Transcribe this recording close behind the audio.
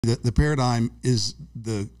The paradigm is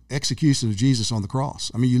the execution of Jesus on the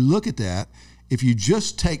cross. I mean, you look at that, if you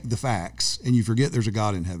just take the facts and you forget there's a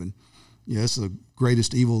God in heaven, you know, it's the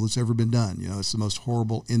greatest evil that's ever been done. You know, it's the most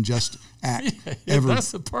horrible, unjust act ever.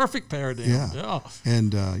 That's the perfect paradigm. Yeah.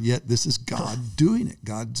 And yet this is God doing it.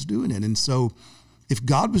 God's doing it. And so if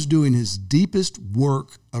God was doing his deepest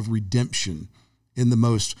work of redemption in the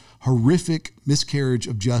most horrific miscarriage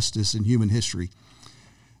of justice in human history,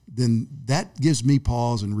 then that gives me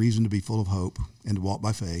pause and reason to be full of hope and to walk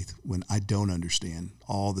by faith when I don't understand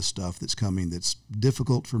all the stuff that's coming that's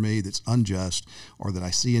difficult for me, that's unjust, or that I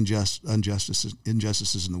see injustices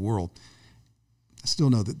in the world. I still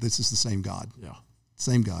know that this is the same God. Yeah.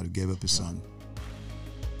 Same God who gave up his son.